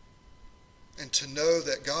 And to know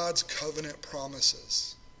that God's covenant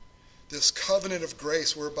promises, this covenant of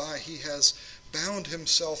grace whereby he has bound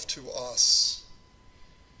himself to us,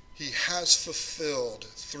 he has fulfilled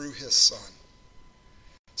through his Son,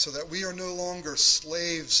 so that we are no longer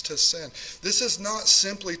slaves to sin. This is not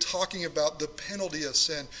simply talking about the penalty of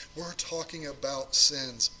sin. We're talking about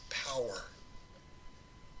sin's power.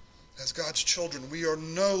 As God's children, we are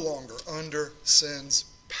no longer under sin's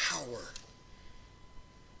power.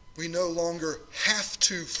 We no longer have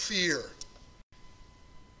to fear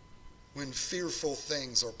when fearful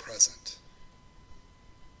things are present.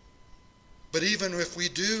 But even if we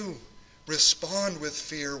do respond with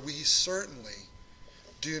fear, we certainly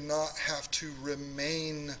do not have to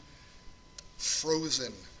remain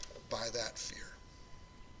frozen by that fear.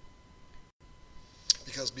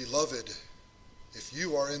 Because, beloved, if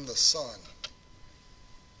you are in the Son,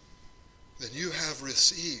 then you have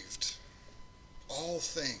received all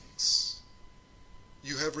things.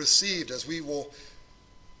 You have received, as we will,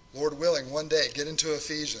 Lord willing, one day get into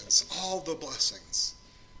Ephesians, all the blessings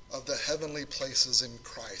of the heavenly places in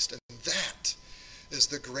Christ. And that is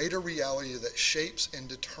the greater reality that shapes and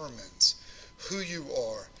determines who you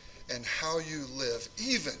are and how you live,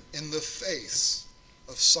 even in the face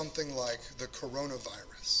of something like the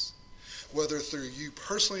coronavirus, whether through you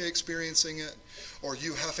personally experiencing it or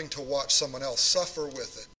you having to watch someone else suffer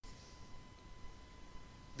with it.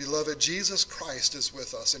 Beloved, Jesus Christ is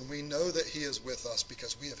with us, and we know that he is with us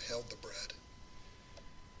because we have held the bread.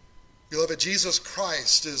 Beloved, Jesus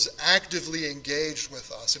Christ is actively engaged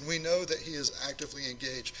with us, and we know that he is actively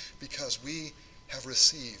engaged because we have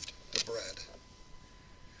received the bread.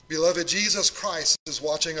 Beloved, Jesus Christ is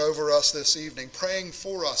watching over us this evening, praying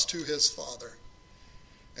for us to his Father,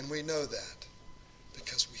 and we know that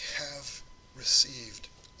because we have received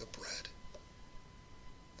the bread.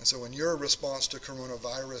 And so in your response to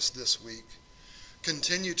coronavirus this week,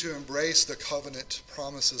 continue to embrace the covenant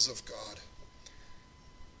promises of God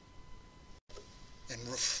and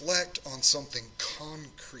reflect on something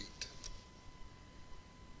concrete.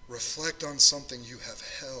 Reflect on something you have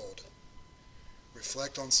held.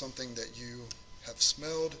 Reflect on something that you have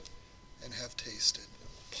smelled and have tasted.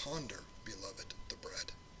 Ponder, beloved, the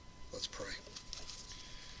bread. Let's pray.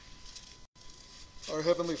 Our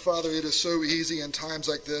Heavenly Father, it is so easy in times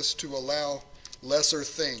like this to allow lesser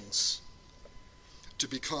things to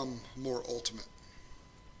become more ultimate.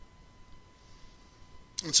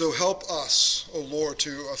 And so help us, O Lord,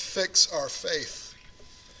 to affix our faith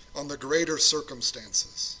on the greater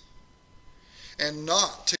circumstances and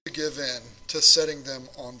not to give in to setting them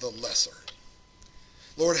on the lesser.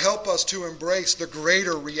 Lord, help us to embrace the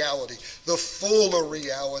greater reality, the fuller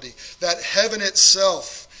reality, that heaven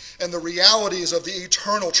itself and the realities of the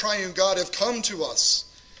eternal triune God have come to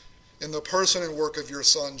us in the person and work of your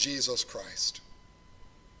Son, Jesus Christ.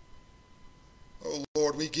 Oh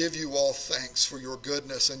Lord, we give you all thanks for your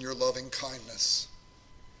goodness and your loving kindness,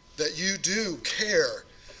 that you do care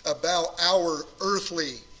about our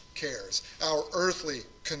earthly cares, our earthly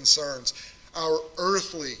concerns, our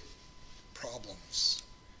earthly problems.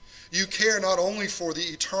 You care not only for the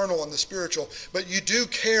eternal and the spiritual, but you do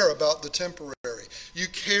care about the temporary. You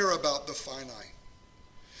care about the finite.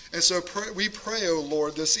 And so we pray, O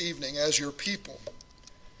Lord, this evening as your people,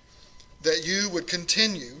 that you would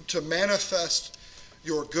continue to manifest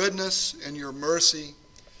your goodness and your mercy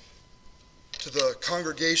to the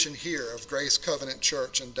congregation here of Grace Covenant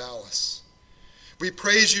Church in Dallas. We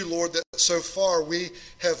praise you, Lord, that so far we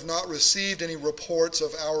have not received any reports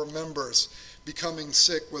of our members becoming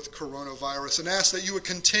sick with coronavirus, and ask that you would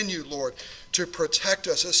continue, Lord, to protect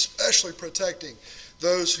us, especially protecting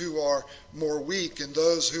those who are more weak and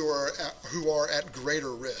those who are at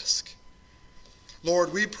greater risk.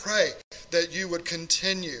 Lord, we pray that you would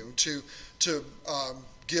continue to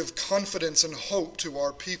give confidence and hope to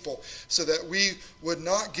our people so that we would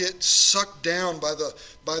not get sucked down by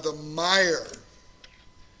the mire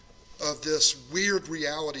of this weird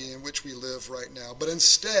reality in which we live right now, but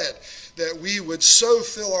instead that we would so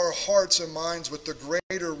fill our hearts and minds with the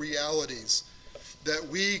greater realities that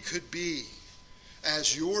we could be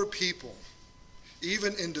as your people,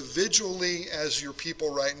 even individually as your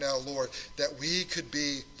people right now, Lord, that we could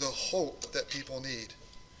be the hope that people need,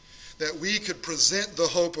 that we could present the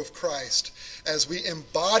hope of Christ as we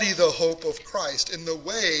embody the hope of Christ in the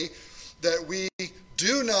way that we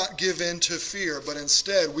do not give in to fear, but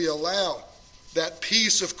instead we allow that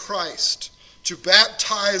peace of Christ to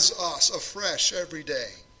baptize us afresh every day.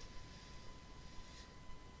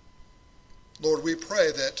 Lord, we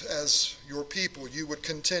pray that as your people, you would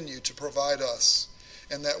continue to provide us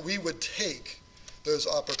and that we would take those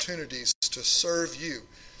opportunities to serve you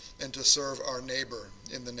and to serve our neighbor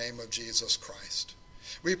in the name of Jesus Christ.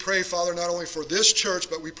 We pray, Father, not only for this church,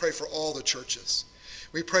 but we pray for all the churches.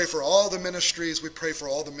 We pray for all the ministries. We pray for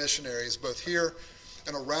all the missionaries, both here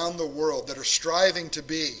and around the world, that are striving to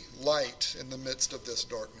be light in the midst of this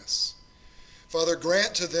darkness. Father,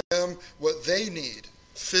 grant to them what they need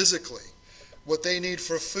physically, what they need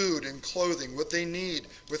for food and clothing, what they need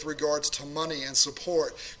with regards to money and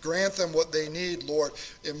support. Grant them what they need, Lord,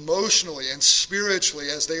 emotionally and spiritually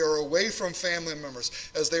as they are away from family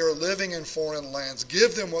members, as they are living in foreign lands.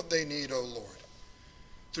 Give them what they need, O Lord,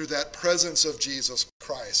 through that presence of Jesus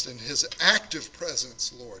Christ and his active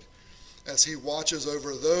presence, Lord, as he watches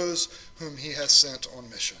over those whom he has sent on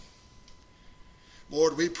mission.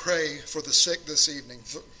 Lord, we pray for the sick this evening.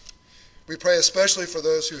 We pray especially for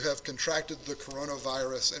those who have contracted the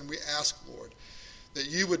coronavirus, and we ask, Lord, that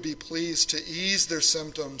you would be pleased to ease their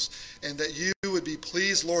symptoms and that you would be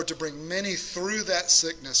pleased, Lord, to bring many through that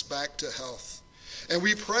sickness back to health. And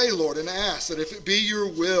we pray, Lord, and ask that if it be your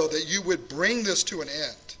will, that you would bring this to an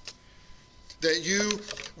end, that you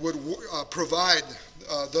would provide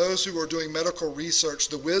those who are doing medical research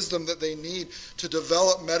the wisdom that they need to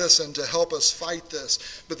develop medicine to help us fight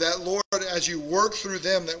this. But that, Lord, as you work through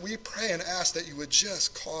them, that we pray and ask that you would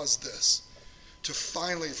just cause this to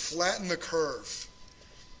finally flatten the curve,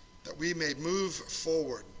 that we may move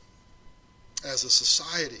forward as a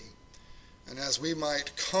society, and as we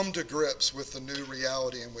might come to grips with the new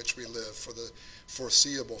reality in which we live for the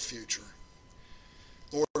foreseeable future.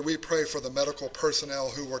 Lord, we pray for the medical personnel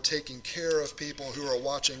who are taking care of people, who are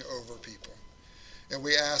watching over people. And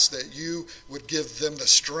we ask that you would give them the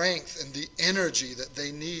strength and the energy that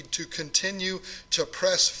they need to continue to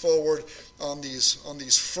press forward on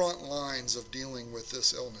these front lines of dealing with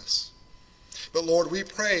this illness. But Lord, we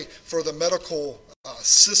pray for the medical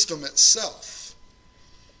system itself,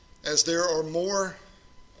 as there are more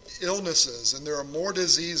illnesses and there are more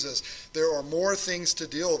diseases, there are more things to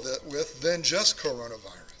deal with than just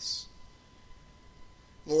coronavirus.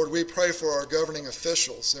 Lord, we pray for our governing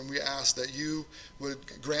officials, and we ask that you would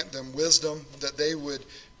grant them wisdom, that they would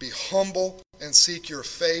be humble and seek your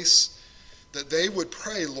face, that they would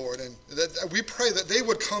pray, Lord, and that we pray that they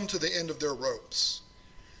would come to the end of their ropes,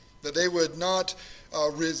 that they would not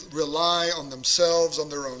rely on themselves, on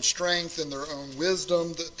their own strength and their own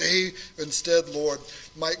wisdom, that they instead, Lord,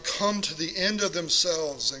 might come to the end of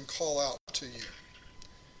themselves and call out to you.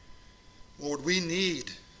 Lord, we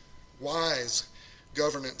need wise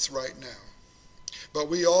governance right now. But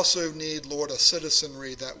we also need, Lord, a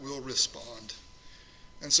citizenry that will respond.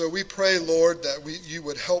 And so we pray, Lord, that you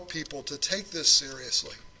would help people to take this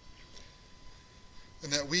seriously,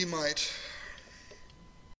 and that we might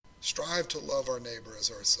strive to love our neighbor as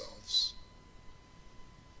ourselves.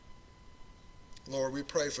 Lord, we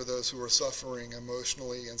pray for those who are suffering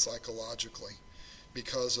emotionally and psychologically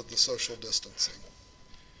because of the social distancing.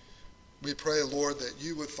 We pray, Lord, that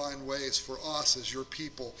you would find ways for us as your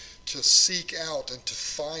people to seek out and to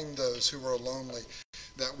find those who are lonely,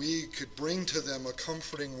 that we could bring to them a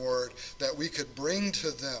comforting word, that we could bring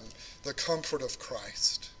to them the comfort of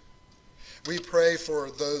Christ. We pray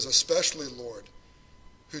for those especially, Lord,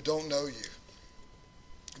 who don't know you,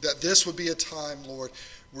 that this would be a time, Lord,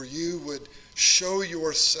 where you would show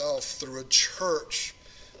yourself through a church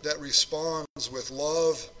that responds with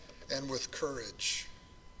love and with courage.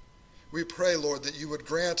 We pray, Lord, that you would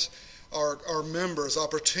grant our members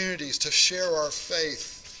opportunities to share our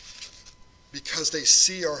faith because they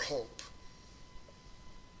see our hope.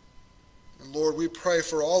 And Lord, we pray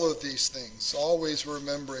for all of these things, always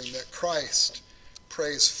remembering that Christ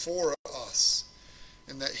prays for us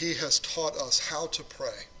and that he has taught us how to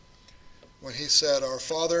pray when he said, "Our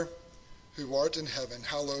Father, who art in heaven,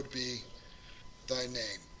 hallowed be thy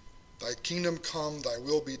name. Thy kingdom come, thy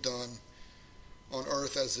will be done on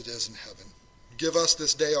earth as it is in heaven. Give us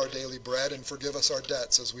this day our daily bread, and forgive us our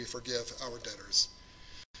debts as we forgive our debtors.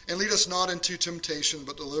 And lead us not into temptation,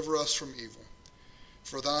 but deliver us from evil.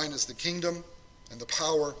 For thine is the kingdom, and the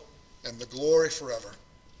power, and the glory forever.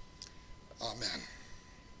 Amen."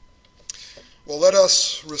 Well, let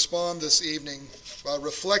us respond this evening by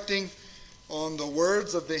reflecting on the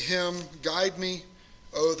words of the hymn, "Guide me,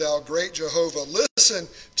 O thou great Jehovah." Listen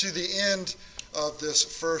to the end of this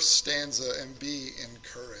first stanza and be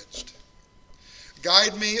encouraged.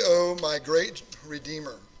 Guide me, O my great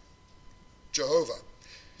Redeemer, Jehovah,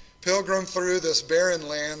 pilgrim through this barren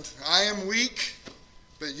land. I am weak,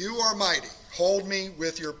 but you are mighty. Hold me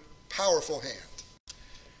with your powerful hand.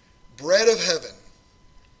 Bread of heaven,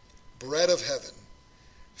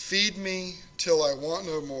 feed me till I want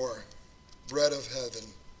no more. Bread of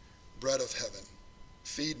heaven,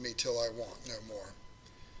 feed me till I want no more.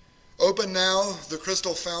 Open now the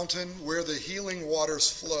crystal fountain where the healing waters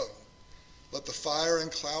flow. Let the fire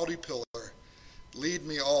and cloudy pillar lead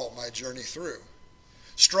me all my journey through.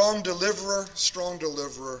 Strong deliverer,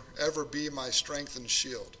 ever be my strength and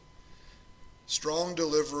shield. Strong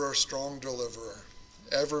deliverer,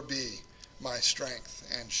 ever be my strength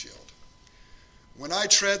and shield. When I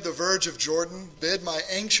tread the verge of Jordan, bid my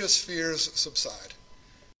anxious fears subside.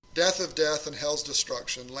 Death of death and hell's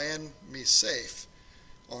destruction, land me safe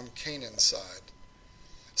on Canaan's side.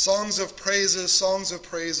 Songs of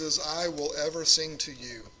praises, I will ever sing to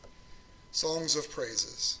you. Songs of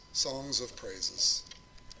praises,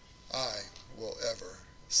 I will ever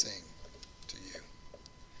sing to you.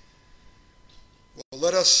 Well,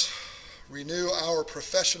 let us renew our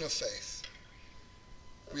profession of faith.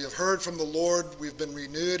 We have heard from the Lord, we've been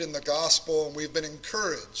renewed in the gospel, and we've been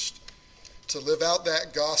encouraged to live out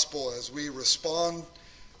that gospel as we respond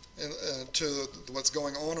to what's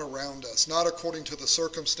going on around us, not according to the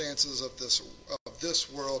circumstances of this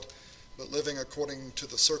world, but living according to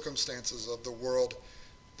the circumstances of the world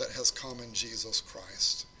that has come in Jesus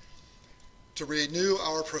Christ. To renew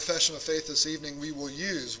our profession of faith this evening, we will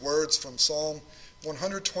use words from Psalm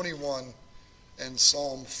 121 and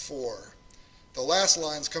Psalm 4. The last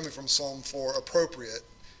lines coming from Psalm 4, appropriate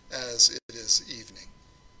as it is evening.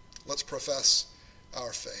 Let's profess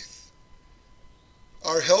our faith.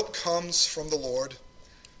 Our help comes from the Lord,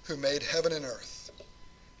 who made heaven and earth.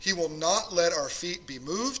 He will not let our feet be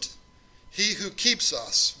moved. He who keeps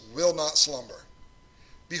us will not slumber.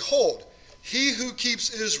 Behold, he who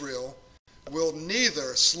keeps Israel will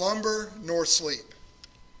neither slumber nor sleep.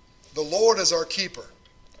 The Lord is our keeper.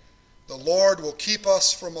 The Lord will keep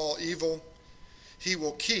us from all evil. He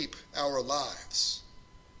will keep our lives.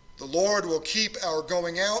 The Lord will keep our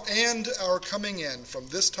going out and our coming in from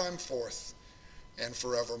this time forth and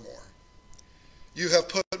forevermore. You have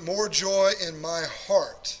put more joy in my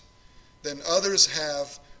heart than others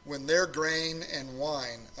have when their grain and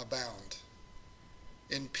wine abound.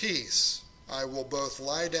 In peace I will both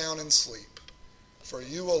lie down and sleep, for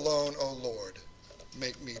you alone, O Lord,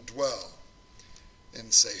 make me dwell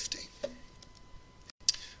in safety.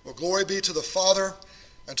 Well, glory be to the Father,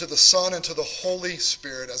 and to the Son, and to the Holy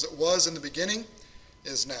Spirit, as it was in the beginning,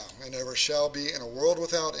 is now, and ever shall be, in a world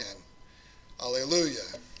without end.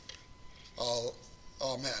 Alleluia.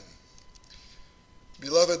 Amen.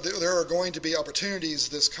 Beloved, there are going to be opportunities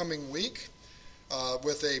this coming week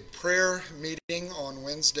with a prayer meeting on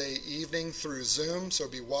Wednesday evening through Zoom, so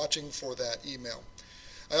be watching for that email.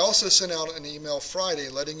 I also sent out an email Friday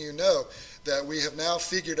letting you know that we have now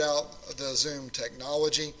figured out the Zoom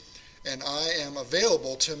technology, and I am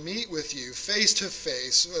available to meet with you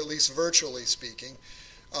face-to-face, at least virtually speaking,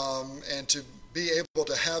 and to be able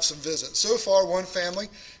to have some visits. So far, one family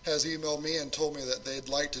has emailed me and told me that they'd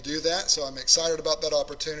like to do that, so I'm excited about that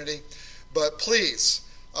opportunity. But please,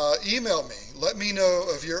 email me. Let me know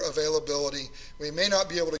of your availability. We may not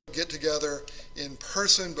be able to get together in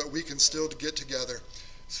person, but we can still get together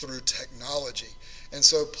through technology. And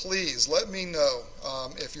so please let me know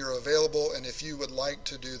if you're available and if you would like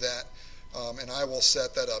to do that, and I will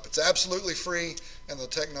set that up. It's absolutely free, and the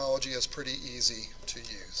technology is pretty easy to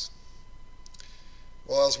use.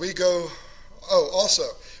 Well, as we go, also,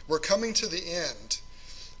 we're coming to the end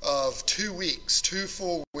of 2 weeks, 2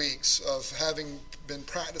 full weeks of having been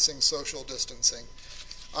practicing social distancing.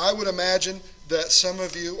 I would imagine that some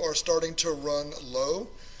of you are starting to run low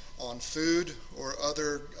on food or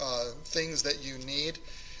other things that you need.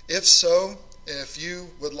 If so, if you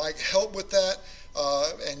would like help with that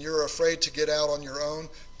and you're afraid to get out on your own,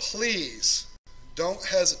 please don't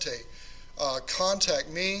hesitate. Contact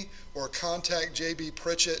me or contact J.B.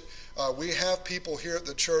 Pritchett. We have people here at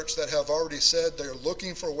the church that have already said they're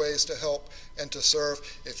looking for ways to help and to serve.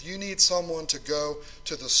 If you need someone to go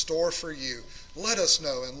to the store for you, let us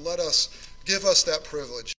know and give us that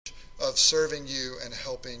privilege of serving you and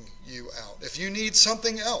helping you out. If you need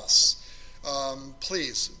something else,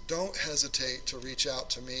 please don't hesitate to reach out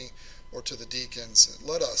to me or to the deacons.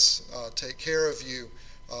 Let us take care of you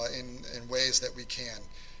in ways that we can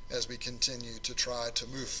as we continue to try to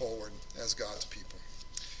move forward as God's people.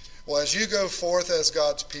 Well, as you go forth as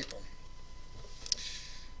God's people,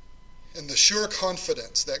 in the sure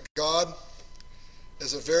confidence that God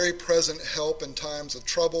is a very present help in times of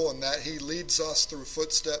trouble and that he leads us through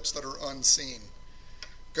footsteps that are unseen,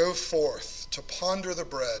 go forth to ponder the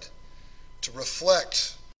bread, to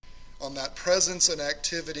reflect on that presence and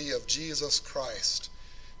activity of Jesus Christ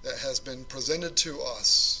that has been presented to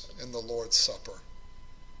us in the Lord's Supper.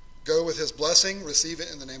 Go with his blessing, receive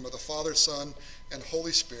it in the name of the Father, Son, and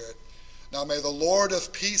Holy Spirit. Now may the Lord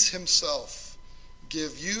of peace himself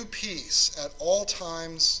give you peace at all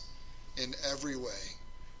times in every way.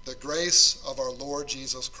 The grace of our Lord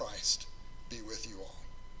Jesus Christ be with you all.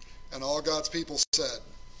 And all God's people said,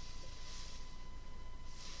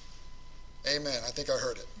 Amen. I think I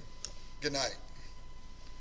heard it. Good night.